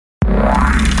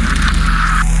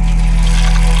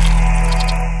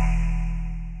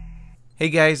Hey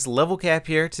guys, Level Cap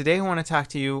here. Today I want to talk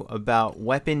to you about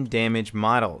weapon damage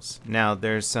models. Now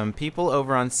there's some people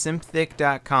over on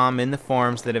synthic.com in the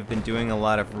forums that have been doing a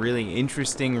lot of really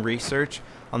interesting research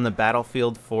on the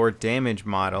Battlefield 4 damage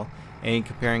model and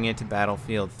comparing it to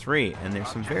Battlefield 3. And there's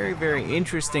some very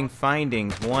interesting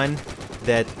findings. One,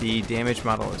 that the damage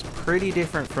model is pretty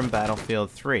different from Battlefield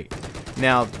 3.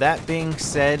 Now, that being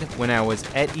said, when I was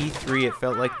at E3, it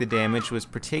felt like the damage was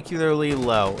particularly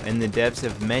low, and the devs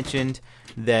have mentioned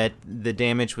that the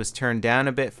damage was turned down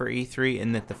a bit for E3,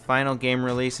 and that the final game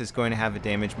release is going to have a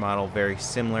damage model very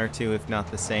similar to, if not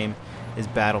the same, as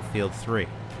Battlefield 3.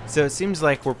 So it seems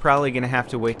like we're probably going to have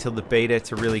to wait till the beta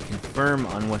to really confirm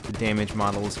on what the damage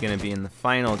model is going to be in the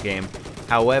final game.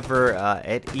 However,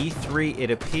 at E3,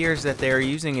 it appears that they are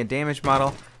using a damage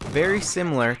model very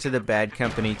similar to the Bad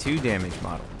Company 2 damage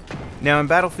model. Now in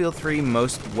Battlefield 3,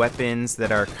 most weapons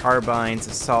that are carbines,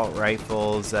 assault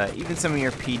rifles, even some of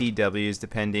your PDWs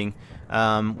depending,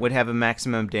 would have a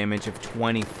maximum damage of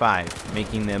 25,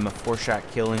 making them a 4-shot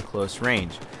kill in close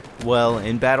range. Well,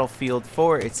 in Battlefield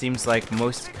 4, it seems like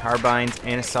most carbines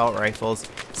and assault rifles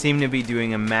seem to be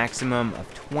doing a maximum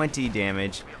of 20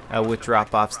 damage, with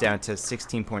drop-offs down to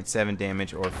 16.7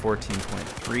 damage or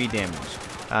 14.3 damage.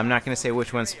 I'm not going to say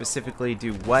which ones specifically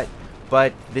do what,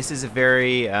 but this is a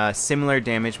very similar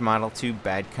damage model to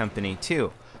Bad Company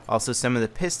 2. Also, some of the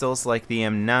pistols, like the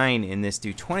M9 in this,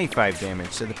 do 25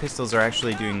 damage, so the pistols are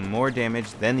actually doing more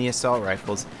damage than the assault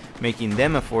rifles, making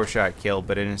them a 4-shot kill,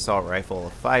 but an assault rifle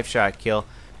a 5-shot kill,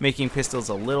 making pistols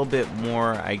a little bit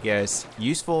more, I guess,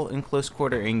 useful in close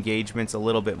quarter engagements, a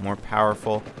little bit more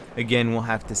powerful. Again, we'll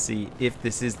have to see if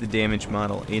this is the damage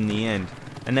model in the end.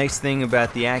 A nice thing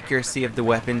about the accuracy of the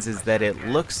weapons is that it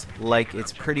looks like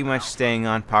it's pretty much staying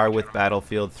on par with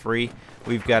Battlefield 3.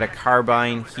 We've got a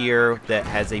carbine here that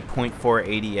has a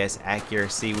 .4 ADS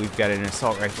accuracy. We've got an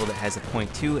assault rifle that has a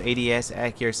 .2 ADS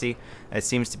accuracy. That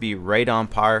seems to be right on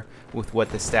par with what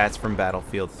the stats from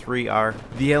Battlefield 3 are.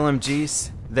 The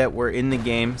LMGs that were in the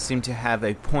game seem to have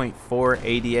a .4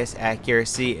 ADS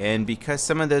accuracy, and because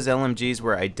some of those LMGs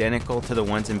were identical to the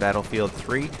ones in Battlefield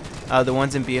 3, the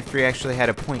ones in BF4 actually had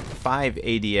a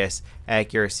 .5 ADS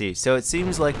accuracy. So it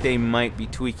seems like they might be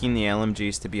tweaking the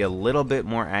LMGs to be a little bit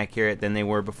more accurate than they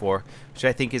were before, which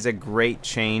I think is a great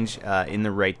change in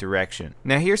the right direction.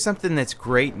 Now here's something that's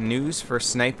great news for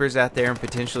snipers out there and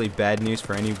potentially bad news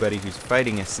for anybody who's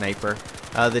fighting a sniper.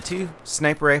 The two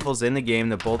sniper rifles in the game,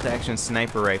 the bolt-action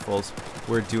sniper rifles,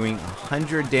 were doing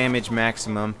 100 damage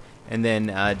maximum, and then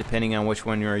depending on which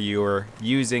one you were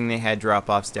using, they had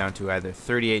drop-offs down to either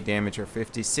 38 damage or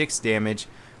 56 damage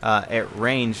at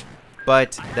range.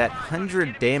 But that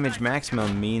 100 damage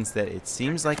maximum means that it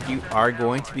seems like you are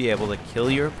going to be able to kill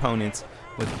your opponents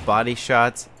with body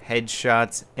shots,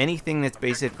 headshots, anything that's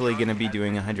basically going to be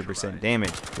doing 100%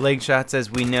 damage. Leg shots,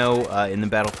 as we know, in the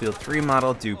Battlefield 3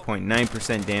 model do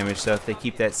 0.9% damage, so if they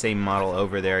keep that same model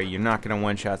over there, you're not going to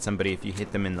one-shot somebody if you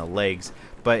hit them in the legs,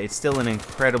 but it's still an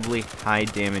incredibly high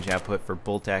damage output for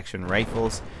bolt-action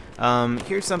rifles.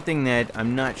 Here's something that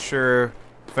I'm not sure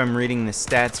if I'm reading the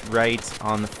stats right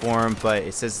on the forum, but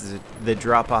it says the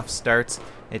drop-off starts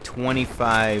at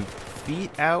 25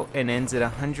 feet out and ends at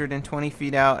 120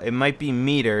 feet out. It might be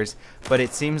meters, but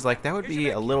it seems like that would be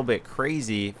a little bit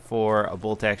crazy for a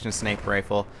bolt-action sniper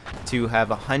rifle to have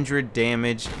 100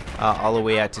 damage all the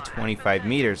way out to 25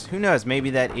 meters. Who knows, maybe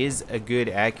that is a good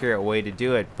accurate way to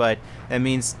do it, but that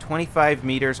means 25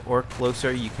 meters or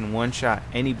closer you can one-shot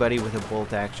anybody with a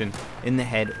bolt-action in the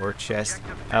head or chest,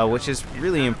 which is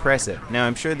really impressive. Now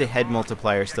I'm sure the head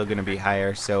multiplier is still going to be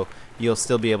higher, so you'll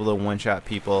still be able to one-shot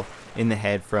people in the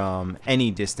head from any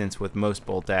distance with most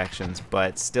bolt actions,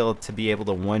 but still to be able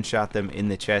to one-shot them in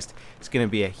the chest is going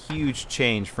to be a huge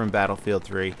change from Battlefield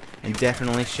 3 and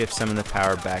definitely shift some of the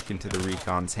power back into the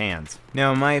Recon's hands.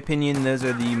 Now in my opinion, those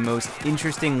are the most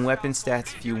interesting weapon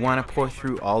stats. If you want to pour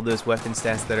through all those weapon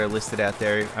stats that are listed out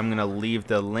there, I'm going to leave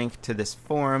the link to this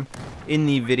forum in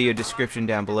the video description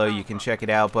down below. You can check it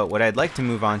out, but what I'd like to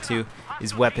move on to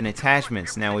is weapon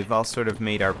attachments. Now we've all sort of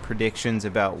made our predictions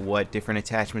about what different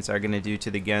attachments are going to do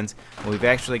to the guns. Well, we've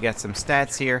actually got some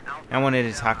stats here. I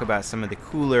wanted to talk about some of the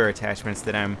cooler attachments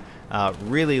that I'm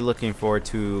really looking forward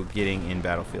to getting in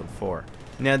Battlefield 4.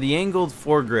 Now the angled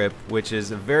foregrip, which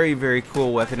is a very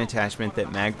cool weapon attachment that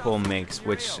Magpul makes,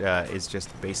 which is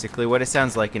just basically what it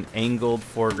sounds like, an angled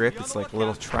foregrip. It's like a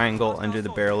little triangle under the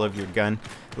barrel of your gun.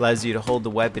 Allows you to hold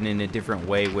the weapon in a different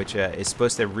way, which is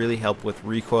supposed to really help with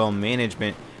recoil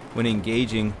management when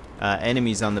engaging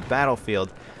enemies on the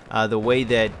battlefield. The way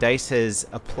that DICE has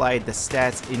applied the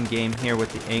stats in-game here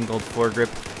with the angled foregrip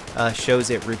shows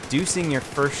it reducing your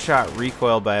first shot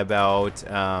recoil by about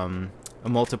a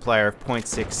multiplier of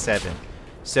 0.67.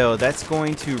 So that's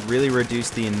going to really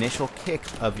reduce the initial kick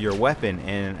of your weapon,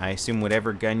 and I assume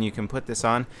whatever gun you can put this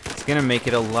on, it's going to make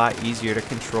it a lot easier to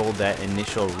control that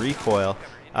initial recoil.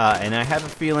 And I have a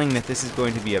feeling that this is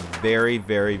going to be a very,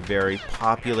 very, very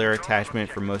popular attachment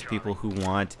for most people who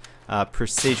want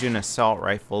precision assault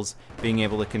rifles, being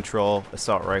able to control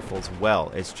assault rifles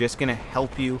well. It's just going to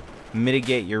help you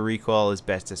mitigate your recoil as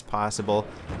best as possible.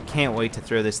 Can't wait to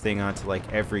throw this thing onto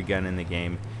like every gun in the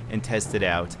game and test it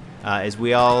out. As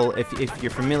we all, if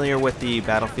you're familiar with the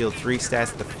Battlefield 3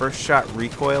 stats, the first shot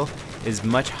recoil is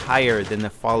much higher than the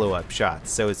follow-up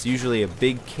shots. So it's usually a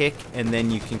big kick, and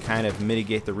then you can kind of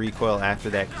mitigate the recoil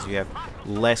after that because you have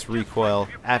less recoil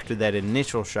after that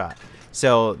initial shot.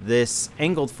 So this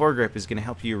angled foregrip is going to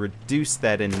help you reduce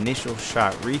that initial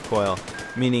shot recoil,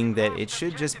 meaning that it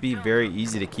should just be very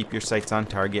easy to keep your sights on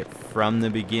target from the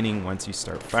beginning once you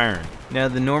start firing. Now,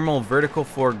 the normal vertical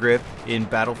foregrip in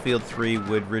Battlefield 3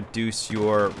 would reduce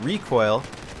your recoil,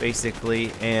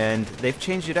 basically, and they've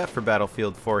changed it up for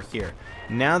Battlefield 4 here.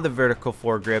 Now the vertical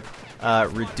foregrip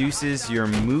reduces your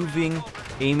moving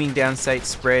aiming down sight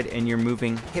spread and your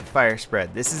moving hipfire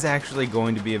spread. This is actually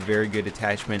going to be a very good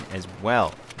attachment as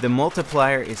well. The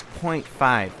multiplier is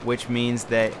 0.5, which means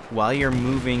that while you're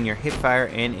moving, your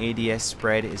hipfire and ADS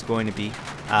spread is going to be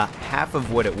half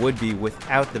of what it would be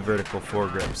without the vertical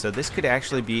foregrip. So this could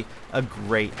actually be a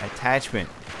great attachment.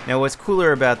 Now, what's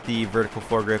cooler about the vertical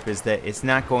foregrip is that it's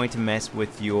not going to mess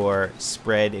with your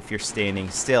spread if you're standing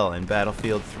still. In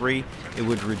Battlefield 3, it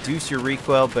would reduce your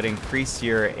recoil but increase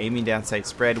your aiming down sight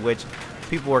spread, which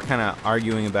people were kind of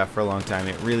arguing about for a long time.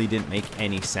 It really didn't make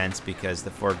any sense because the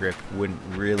foregrip wouldn't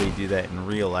really do that in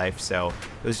real life, so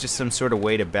it was just some sort of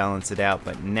way to balance it out.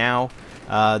 But now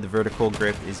the vertical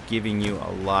grip is giving you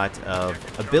a lot of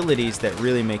abilities that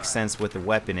really make sense with the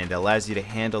weapon. It allows you to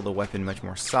handle the weapon much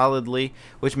more solidly,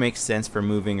 which makes sense for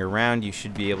moving around. You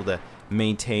should be able to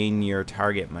maintain your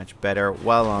target much better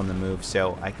while on the move.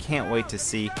 So I can't wait to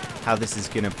see how this is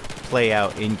going to play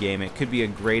out in game. It could be a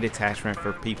great attachment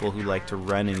for people who like to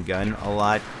run and gun a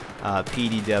lot.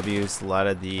 PDWs, a lot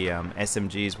of the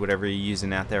SMGs, whatever you're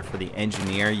using out there for the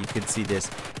engineer, you could see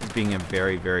this as being a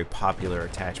very, very popular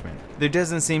attachment. There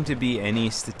doesn't seem to be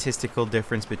any statistical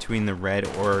difference between the red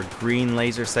or green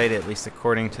laser sight, at least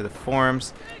according to the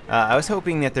forums. I was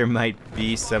hoping that there might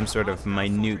be some sort of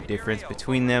minute difference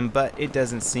between them, but it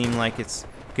doesn't seem like it's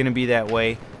going to be that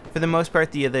way. For the most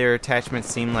part, the other attachments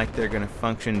seem like they're going to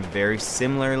function very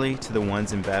similarly to the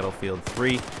ones in Battlefield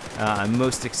 3. I'm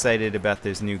most excited about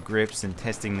those new grips and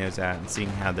testing those out and seeing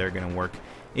how they're going to work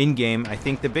in-game. I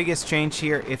think the biggest change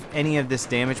here, if any of this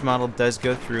damage model does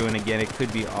go through, and again, it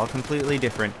could be all completely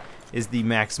different, is the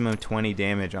maximum 20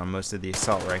 damage on most of the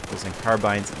assault rifles and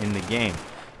carbines in the game.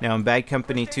 Now, in Bad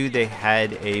Company 2, they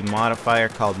had a modifier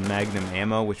called Magnum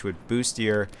Ammo, which would boost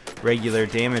your regular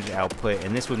damage output,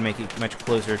 and this would make it much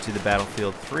closer to the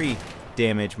Battlefield 3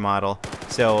 damage model.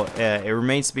 So it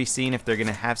remains to be seen if they're going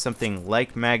to have something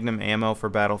like Magnum Ammo for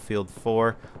Battlefield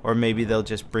 4, or maybe they'll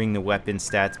just bring the weapon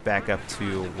stats back up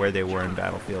to where they were in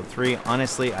Battlefield 3.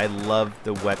 Honestly, I love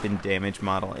the weapon damage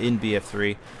model in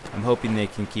BF3. I'm hoping they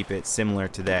can keep it similar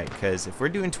to that, because if we're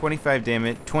doing 20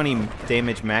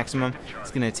 damage maximum,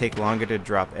 it's going to take longer to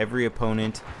drop every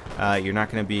opponent. You're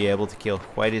not going to be able to kill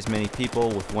quite as many people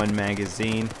with one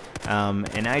magazine.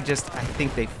 And I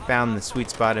think they found the sweet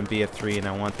spot in BF3, and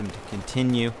I want them to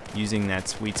continue using that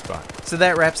sweet spot. So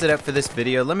that wraps it up for this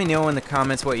video. Let me know in the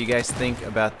comments what you guys think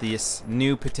about this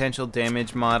new potential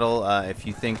damage model. If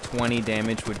you think 20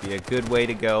 damage would be a good way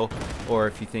to go, or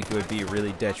if you think it would be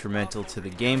really detrimental to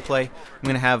the gameplay. I'm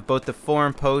going to have both the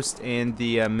forum post and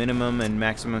the minimum and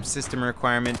maximum system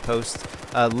requirement post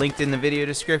linked in the video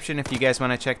description if you guys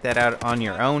want to check that out on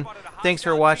your own. Thanks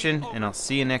for watching, and I'll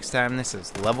see you next time. This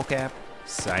is Level Cap,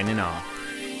 signing off.